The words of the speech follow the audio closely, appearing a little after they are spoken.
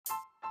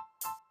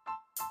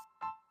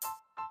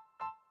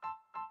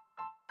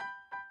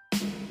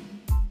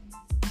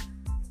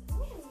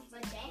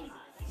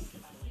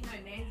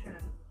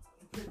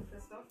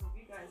stuff with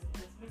you guys.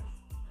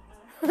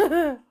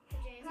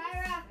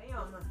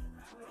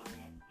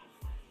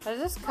 I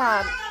just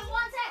can't.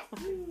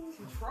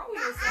 Control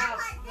yourself.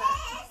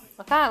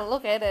 I can't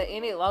look at it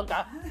any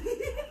longer.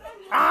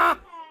 Ah!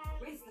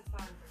 Where's the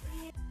phone?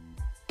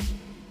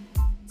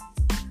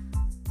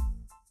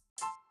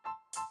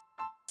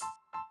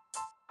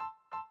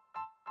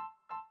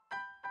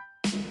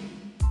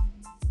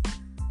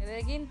 Say that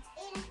again.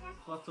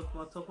 If I took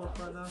my top off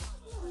right now,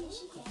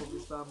 I'd probably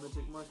start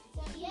Magic Mike.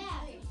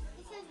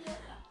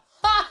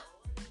 Ah!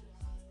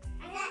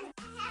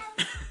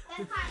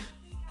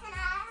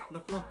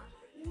 Look.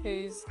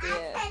 Who's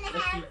there?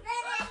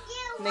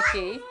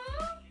 Lucky.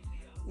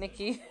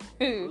 Nikki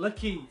who?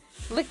 Lucky.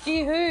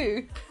 Licky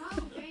who?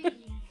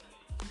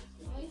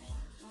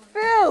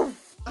 Phil!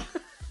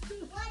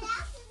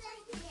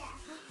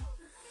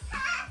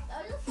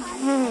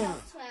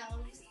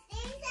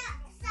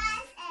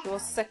 You're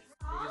sick.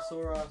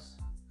 Megasaurus.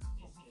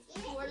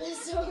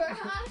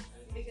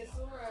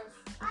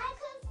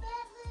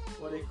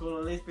 What do you call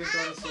a lesbian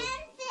dinosaur?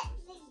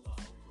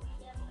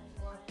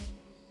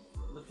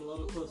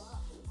 Little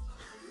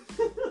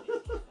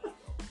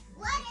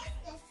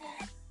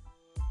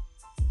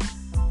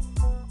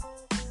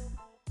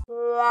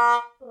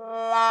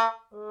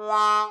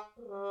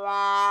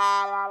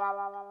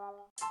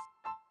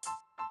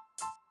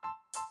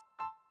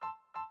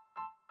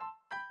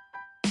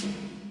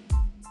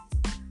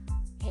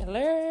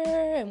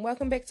Hello and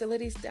welcome back to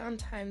Liddy's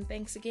Downtime.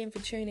 Thanks again for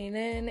tuning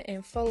in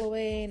and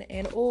following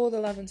and all the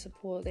love and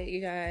support that you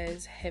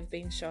guys have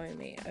been showing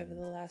me over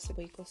the last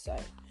week or so.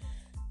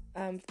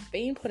 I've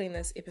been putting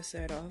this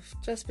episode off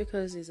just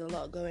because there's a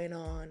lot going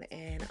on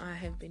and I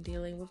have been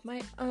dealing with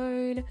my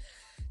own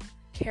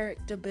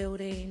character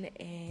building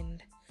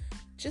and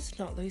just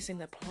not losing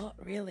the plot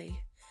really.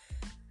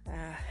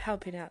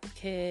 Helping out the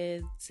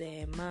kids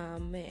and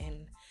mum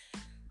and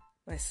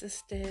my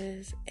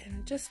sisters, and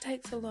it just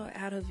takes a lot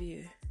out of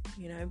you,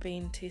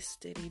 being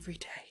tested every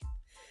day,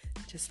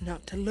 just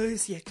not to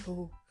lose your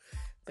cool,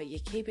 but you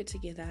keep it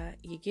together,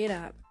 you get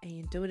up and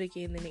you do it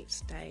again the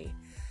next day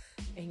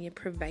and you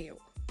prevail,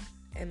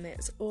 and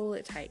that's all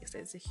it takes.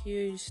 It's a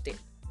huge step.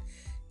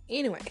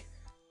 Anyway,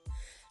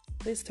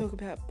 let's talk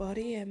about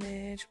body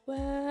image.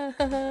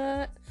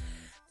 What?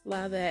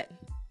 Love it,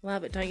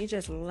 don't you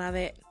just love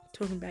it,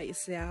 talking about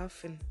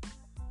yourself and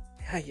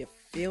how you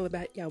feel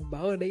about your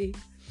body?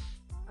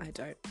 I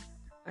don't.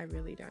 I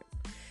really don't.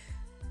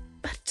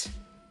 But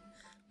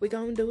we're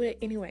going to do it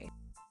anyway.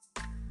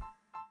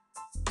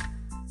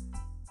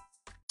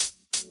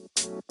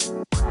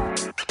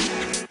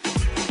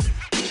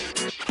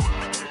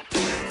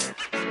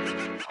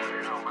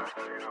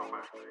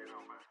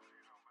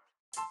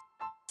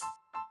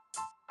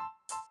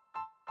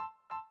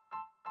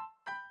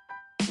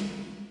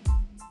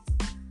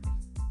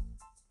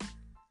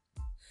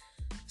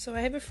 So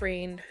I have a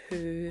friend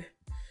who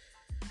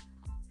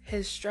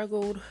has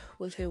struggled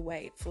with her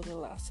weight for the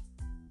last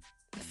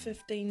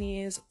 15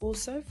 years or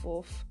so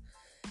forth,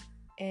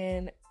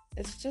 and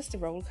it's just a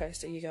roller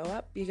coaster. You go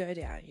up, you go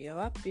down, you go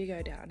up, you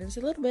go down. It's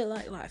a little bit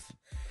like life,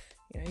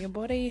 your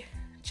body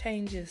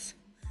changes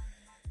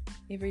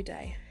every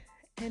day,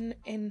 and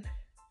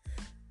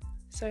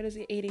so does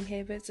your eating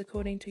habits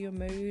according to your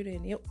mood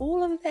and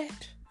all of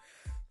that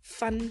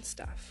fun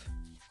stuff.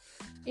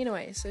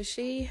 Anyway, so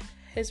she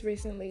has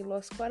recently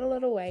lost quite a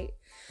lot of weight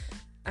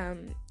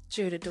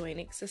due to doing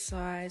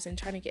exercise and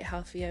trying to get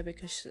healthier,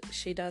 because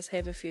she does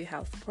have a few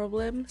health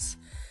problems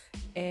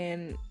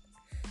and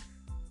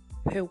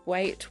her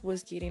weight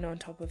was getting on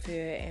top of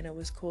her and it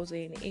was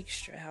causing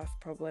extra health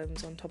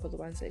problems on top of the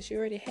ones that she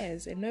already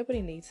has, and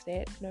nobody needs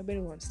that, nobody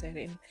wants that,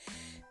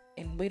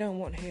 and we don't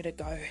want her to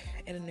go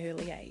at an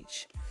early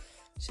age.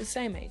 She's the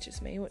same age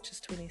as me, which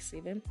is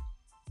 27.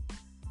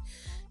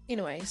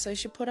 Anyway, so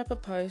she put up a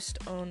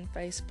post on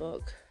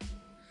Facebook,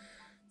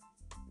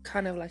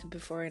 kind of like a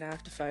before and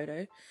after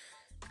photo,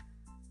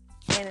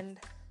 and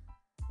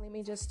let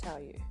me just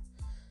tell you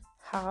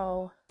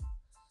how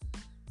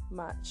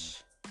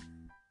much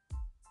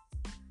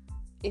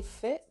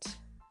effort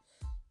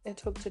it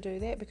took to do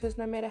that, because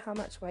no matter how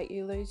much weight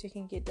you lose, you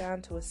can get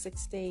down to a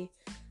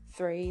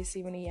 63,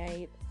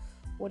 78,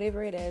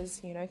 whatever it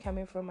is,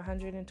 coming from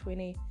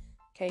 120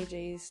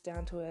 kgs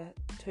down to a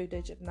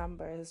 2-digit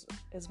number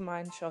is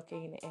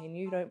mind-shocking, and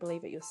you don't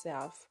believe it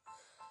yourself.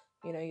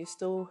 You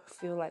still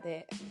feel like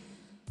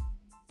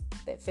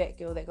that fat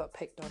girl that got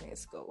picked on at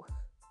school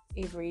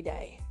every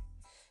day.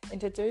 And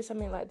to do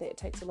something like that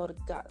takes a lot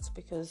of guts,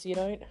 because you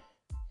don't,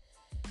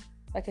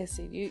 like I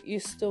said, you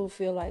still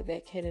feel like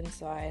that kid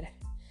inside,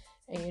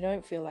 and you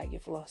don't feel like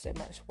you've lost that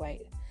much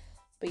weight.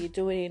 But you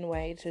do it in a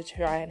way to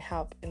try and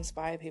help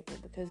inspire people,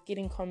 because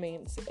getting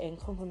comments and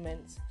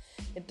compliments,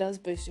 it does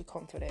boost your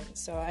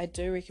confidence. So I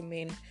do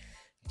recommend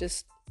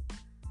just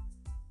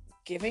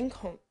giving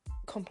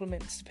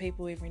compliments to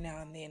people every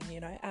now and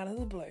then, out of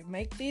the blue.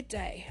 Make their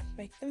day,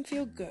 make them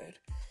feel good,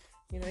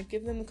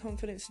 give them the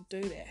confidence to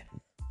do that.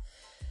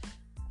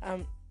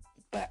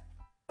 But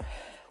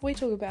we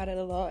talk about it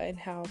a lot, and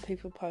how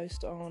people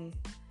post on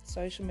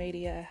social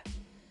media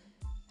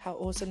how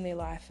awesome their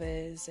life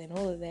is and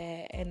all of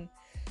that. And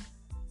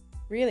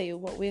really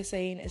what we're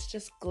seeing is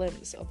just a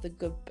glimpse of the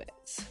good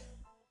bits.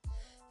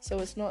 So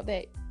it's not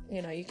that,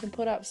 you can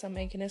put up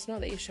something and it's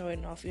not that you're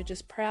showing off. You're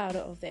just proud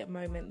of that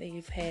moment that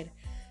you've had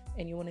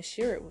and you want to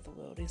share it with the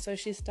world. And so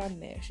she's done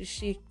that.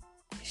 She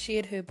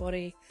shared her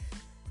body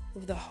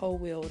with the whole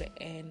world,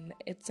 and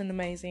it's an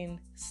amazing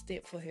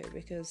step for her,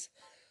 because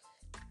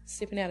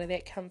stepping out of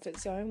that comfort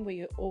zone where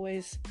you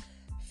always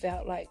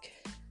felt like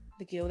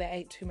the girl that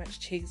ate too much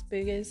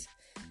cheeseburgers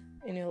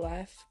in your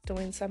life,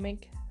 doing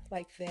something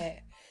like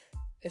that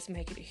is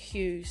making a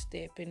huge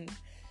step and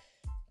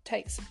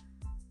takes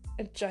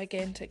a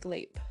gigantic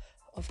leap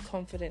of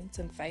confidence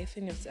and faith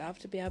in yourself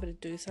to be able to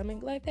do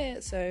something like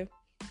that. So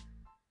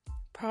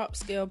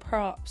props, girl,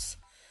 props.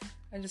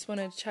 I just want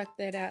to chuck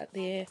that out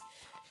there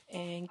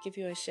and give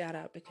you a shout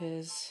out,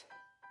 because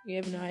you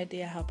have no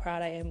idea how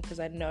proud I am, because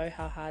I know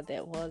how hard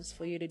that was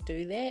for you to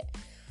do that.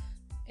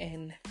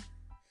 And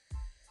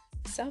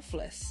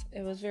selfless.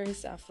 It was very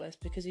selfless,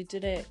 because you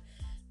did it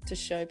to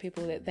show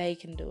people that they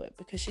can do it,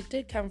 because she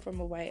did come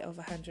from a weight of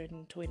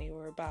 120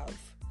 or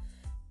above,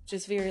 which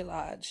is very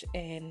large,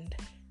 and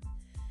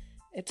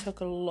it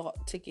took a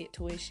lot to get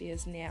to where she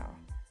is now,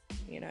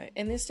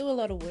 and there's still a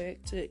lot of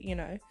work to,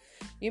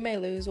 you may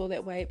lose all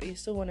that weight, but you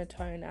still want to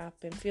tone up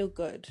and feel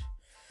good.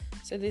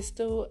 So there's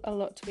still a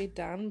lot to be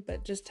done,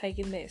 but just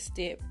taking that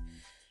step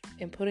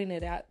and putting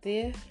it out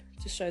there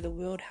to show the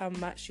world how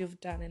much you've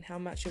done and how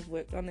much you've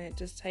worked on it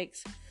just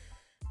takes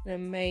an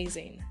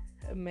amazing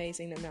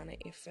amount of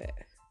effort.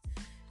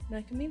 And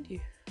I commend you.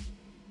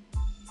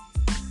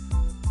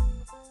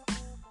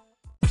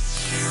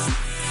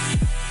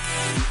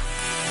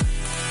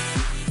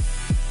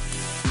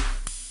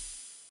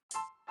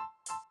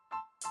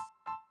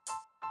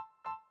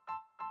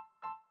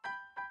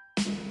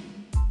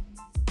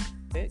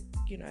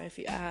 If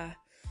you are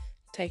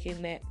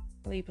taking that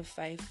leap of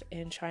faith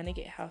and trying to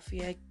get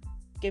healthier,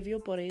 give your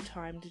body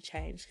time to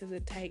change, because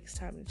it takes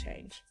time to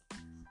change.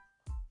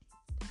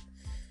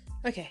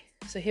 Okay,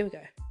 so here we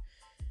go.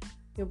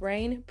 Your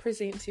brain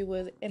presents you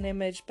with an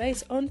image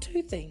based on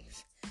two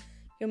things: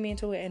 your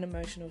mental and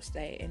emotional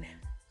state, and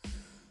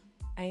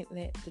ain't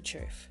that the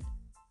truth?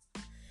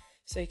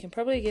 So you can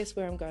probably guess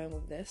where I'm going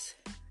with this.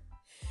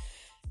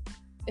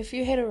 If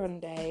you had a run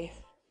day,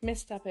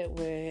 messed up at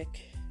work,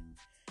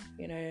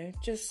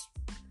 just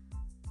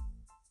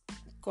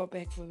got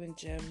back from the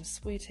gym,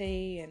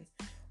 sweaty and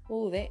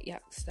all that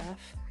yuck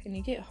stuff, and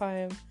you get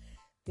home,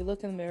 you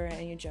look in the mirror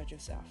and you judge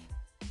yourself.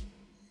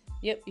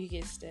 Yep, you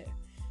guessed it.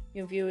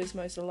 Your view is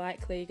most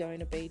likely going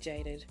to be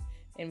jaded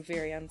and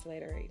very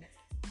unflattering.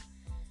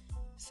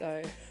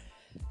 So,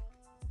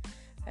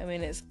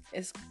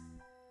 it's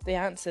the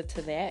answer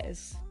to that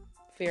is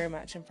very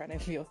much in front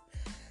of your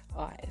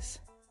eyes.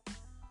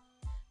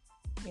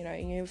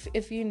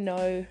 If you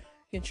know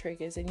your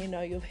triggers and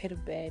you've had a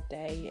bad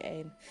day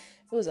and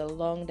it was a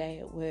long day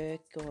at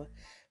work, or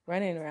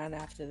running around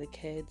after the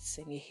kids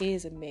and your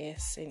hair's a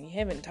mess and you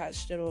haven't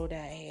touched it all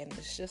day and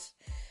it's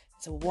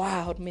a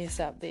wild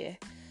mess up there,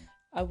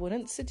 I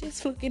wouldn't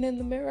suggest looking in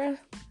the mirror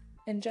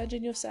and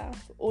judging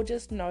yourself, or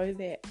just know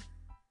that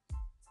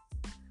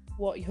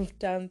what you've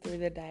done through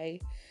the day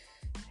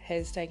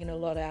has taken a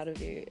lot out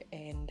of you,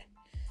 and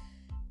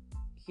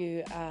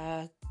you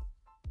are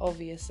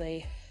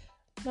obviously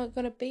not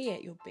going to be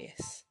at your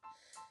best.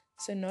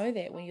 So know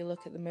that when you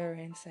look at the mirror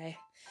and say,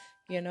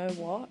 you know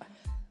what?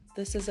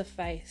 This is a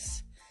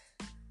face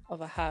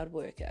of a hard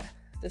worker.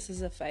 This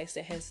is a face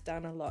that has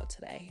done a lot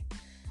today.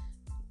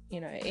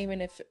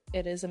 Even if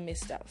it is a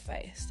messed up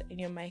face and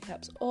your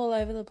makeup's all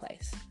over the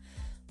place,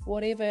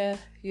 whatever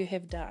you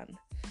have done,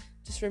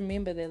 just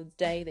remember the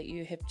day that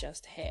you have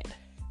just had.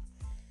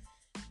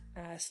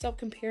 Stop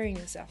comparing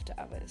yourself to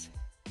others.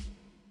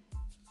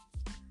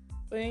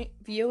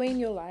 Viewing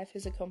your life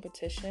as a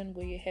competition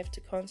where you have to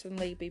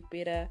constantly be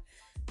better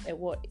at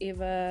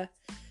whatever,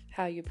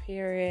 how you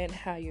parent,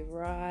 how you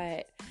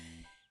write,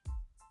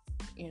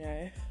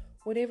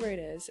 whatever it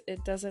is,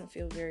 it doesn't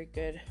feel very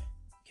good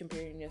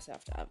comparing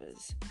yourself to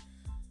others.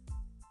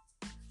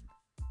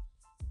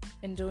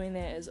 And doing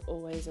that is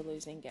always a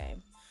losing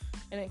game.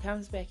 And it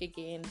comes back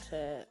again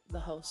to the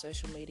whole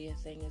social media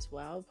thing as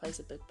well. It plays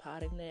a big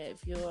part in it.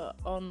 If you're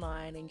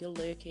online and you're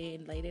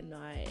lurking late at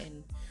night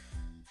and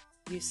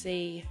you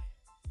see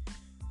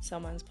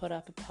someone's put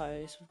up a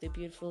post with their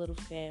beautiful little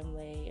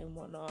family and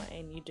whatnot,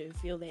 and you do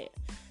feel that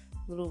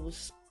little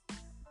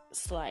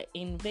slight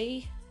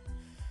envy,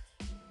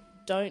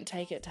 don't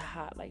take it to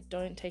heart.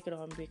 Don't take it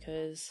on,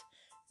 because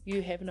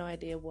you have no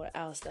idea what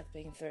else they've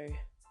been through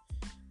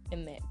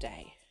in that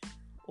day,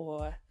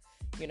 or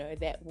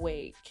that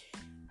week,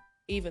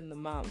 even the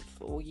month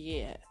or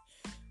year.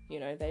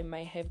 They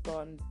may have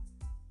gone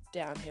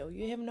downhill.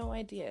 You have no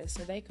idea.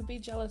 So they could be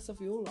jealous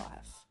of your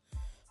life.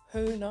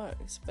 Who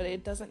knows? But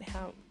it doesn't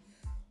help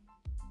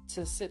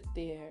to sit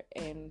there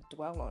and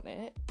dwell on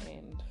it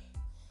and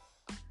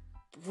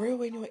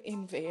ruin your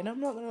envy. And I'm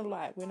not going to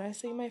lie, when I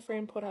see my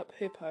friend put up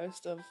her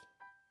post of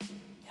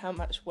how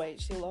much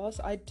weight she lost,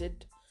 I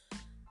did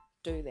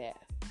do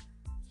that.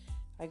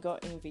 I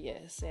got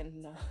envious,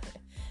 and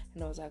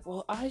I was like,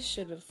 well, I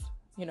should have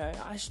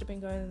been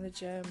going to the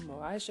gym,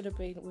 or I should have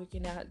been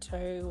working out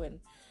too,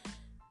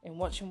 and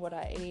watching what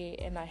I eat,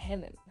 and I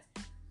hadn't.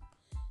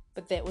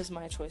 But that was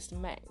my choice to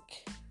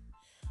make.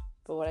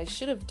 But what I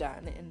should have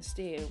done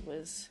instead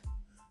was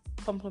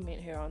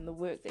compliment her on the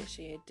work that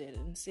she had did,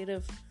 instead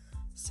of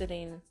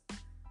sitting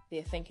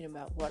there thinking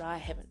about what I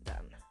haven't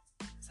done.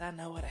 So I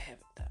know what I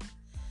haven't done.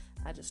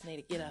 I just need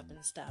to get up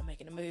and start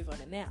making a move on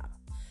it now.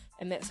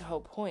 And that's the whole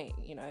point,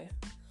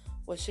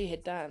 What she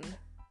had done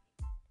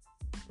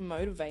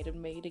motivated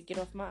me to get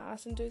off my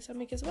ass and do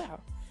something as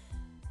well,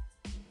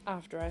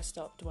 after I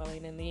stopped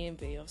dwelling in the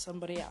envy of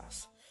somebody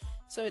else.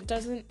 So it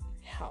doesn't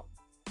help.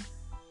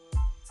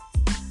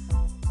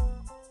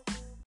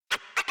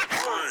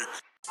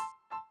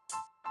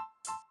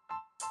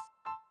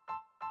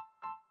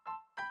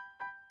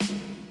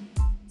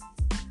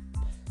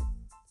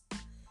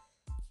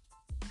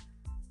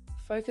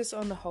 Focus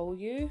on the whole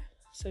you.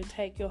 So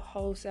take your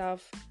whole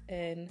self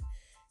in,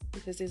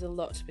 because there's a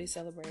lot to be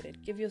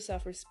celebrated. Give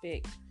yourself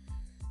respect.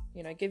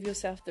 Give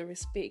yourself the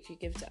respect you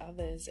give to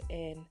others,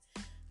 and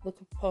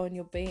look upon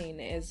your being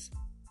as,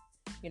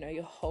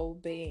 your whole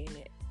being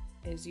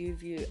as you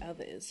view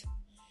others.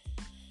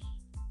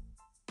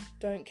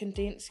 Don't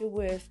condense your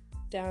worth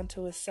down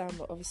to a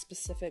sum of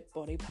specific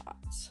body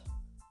parts.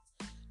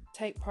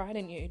 Take pride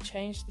in you.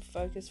 Change the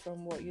focus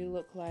from what you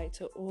look like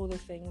to all the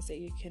things that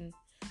you can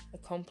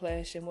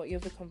accomplish and what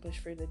you've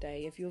accomplished through the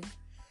day. If you've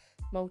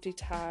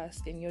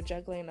multitasked and you're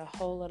juggling a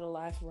whole lot of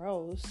life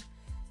roles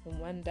in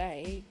one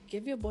day,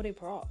 give your body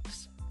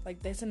props.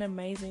 That's an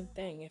amazing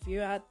thing. If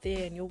you're out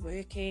there and you're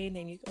working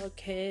and you got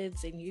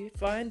kids and you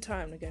find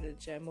time to go to the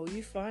gym, or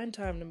you find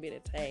time to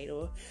meditate,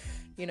 or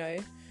you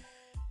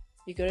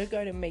gotta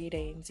go to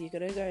meetings, you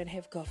gotta go and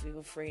have coffee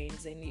with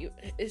friends, and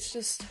it's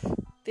just,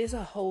 there's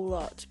a whole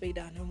lot to be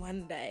done in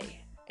one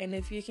day. And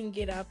if you can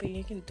get up and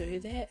you can do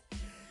that,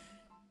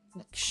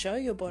 show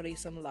your body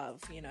some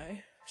love,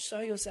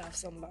 show yourself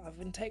some love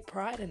and take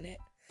pride in that,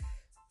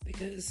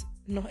 because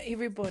not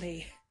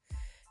everybody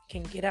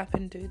can get up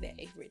and do that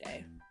every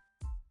day.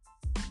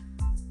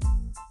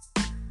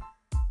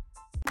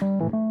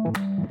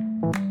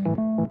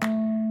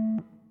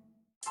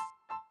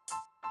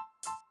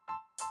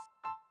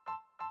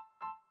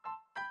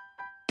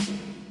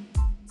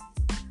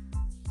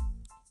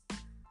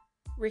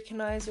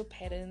 Recognize your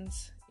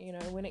patterns.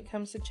 When it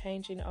comes to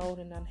changing old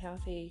and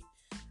unhealthy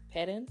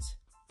patterns,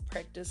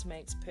 practice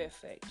makes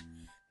perfect.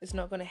 It's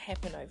not going to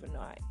happen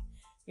overnight.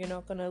 You're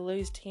not going to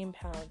lose 10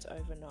 pounds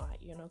overnight.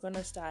 You're not going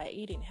to start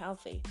eating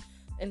healthy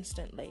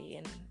instantly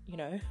and,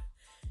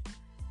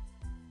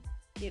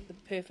 get the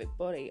perfect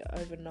body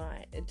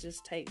overnight. It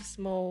just takes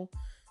small,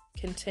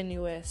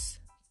 continuous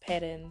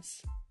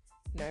patterns,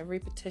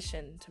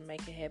 repetition to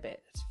make a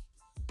habit.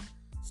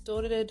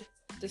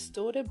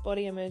 Distorted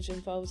body image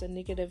involves a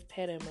negative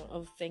pattern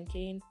of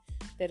thinking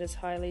that is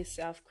highly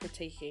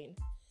self-critiquing.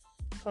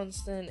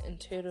 Constant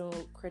internal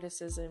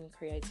criticism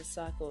creates a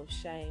cycle of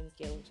shame,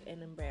 guilt,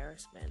 and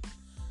embarrassment.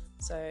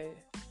 So,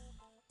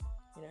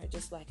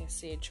 just like I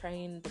said,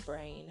 train the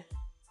brain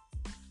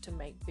to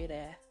make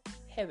better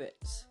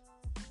habits.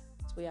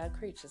 So we are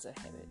creatures of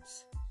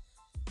habits.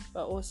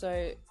 But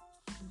also,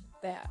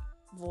 that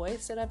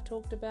voice that I've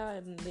talked about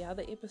in the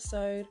other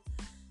episode,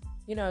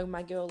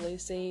 my girl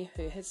Lucy,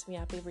 who hits me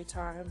up every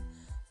time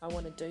I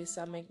want to do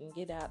something and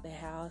get out the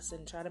house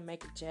and try to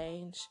make a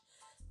change.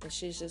 And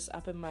she's just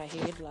up in my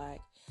head like,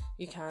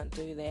 you can't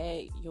do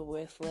that, you're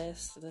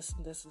worthless, this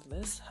and this and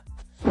this.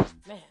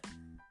 Man,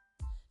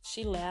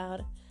 she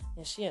loud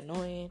and she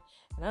annoying,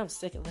 and I'm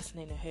sick of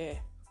listening to her.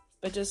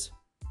 But just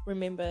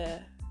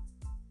remember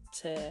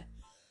to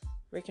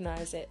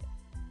recognize that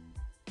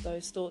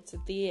those thoughts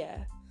are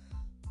there,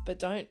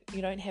 but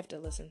you don't have to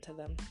listen to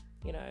them.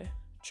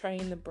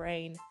 Train the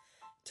brain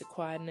to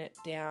quieten it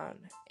down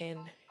and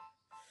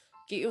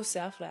get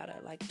yourself louder.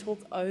 Talk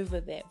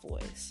over that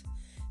voice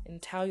and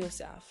tell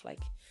yourself,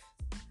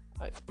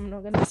 I'm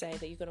not going to say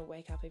that you're going to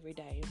wake up every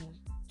day and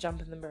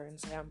jump in the mirror and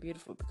say I'm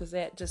beautiful, because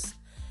it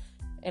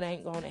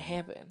ain't going to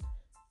happen.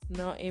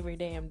 Not every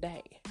damn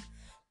day.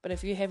 But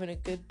if you're having a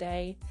good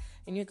day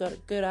and you got a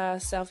good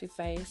ass selfie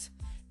face,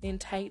 then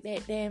take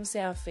that damn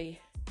selfie.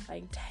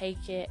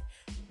 Take it,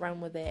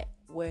 run with it,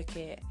 work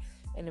it,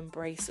 and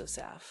embrace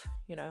yourself,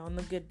 on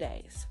the good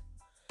days.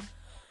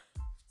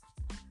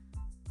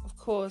 Of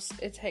course,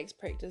 it takes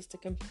practice to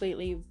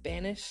completely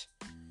banish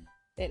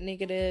that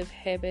negative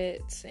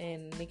habits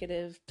and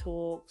negative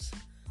talks,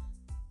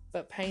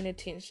 but paying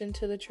attention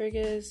to the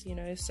triggers,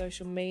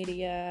 social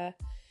media,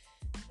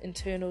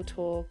 internal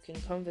talk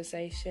and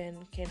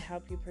conversation can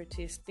help you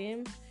protest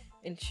them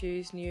and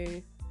choose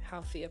new,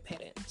 healthier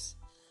patterns.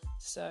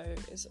 So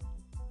it's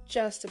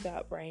just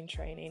about brain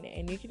training,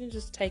 and you can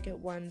just take it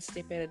one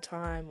step at a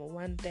time, or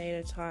one day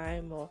at a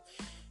time, or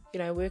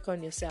work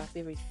on yourself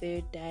every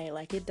third day.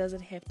 It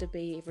doesn't have to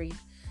be every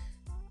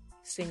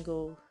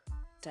single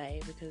day,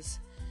 because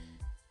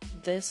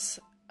this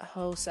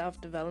whole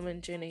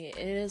self-development journey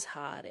is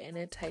hard and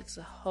it takes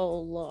a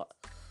whole lot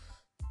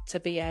to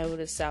be able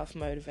to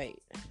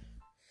self-motivate.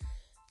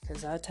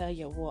 Because I tell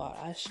you what,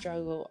 I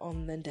struggle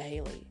on the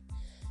daily.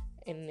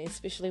 And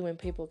especially when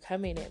people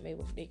come in at me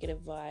with negative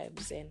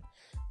vibes, and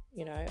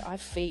you know,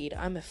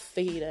 I'm a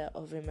feeder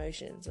of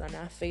emotions, and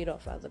I feed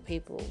off other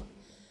people.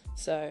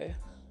 So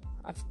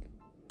I've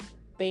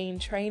been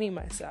training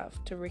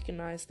myself to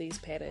recognize these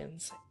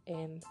patterns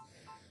and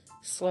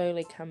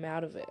slowly come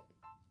out of it.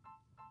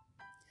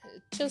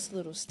 Just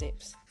little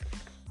steps.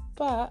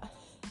 But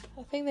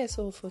I think that's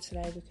all for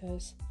today,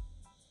 because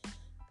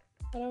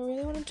I don't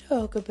really want to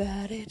talk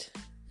about it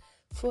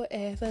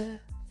forever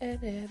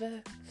and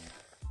ever.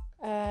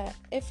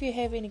 If you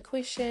have any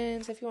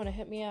questions, if you want to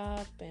hit me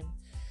up, and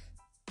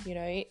you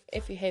know,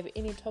 if you have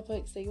any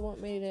topics that you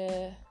want me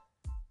to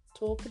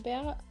talk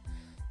about,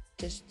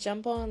 just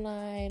jump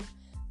online,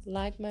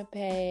 like my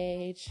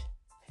page,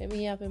 hit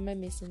me up in my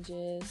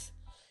messengers,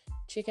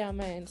 check out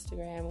my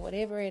Instagram,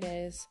 whatever it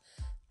is.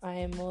 I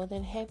am more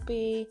than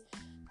happy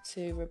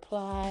to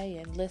reply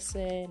and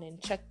listen and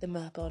check them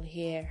up on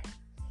here.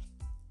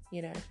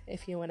 You know,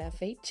 if you want to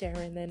feature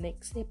in the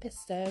next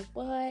episode,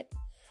 what?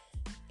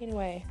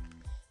 Anyway,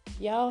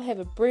 y'all have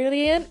a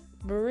brilliant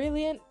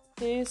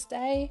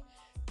Thursday,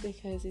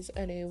 because there's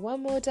only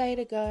one more day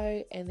to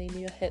go and then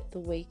you'll hit the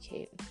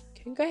weekend.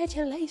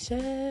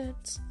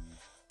 Congratulations!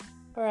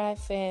 Alright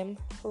fam,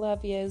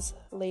 love yous,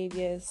 leave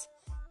yous.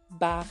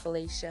 Bye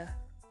Felicia.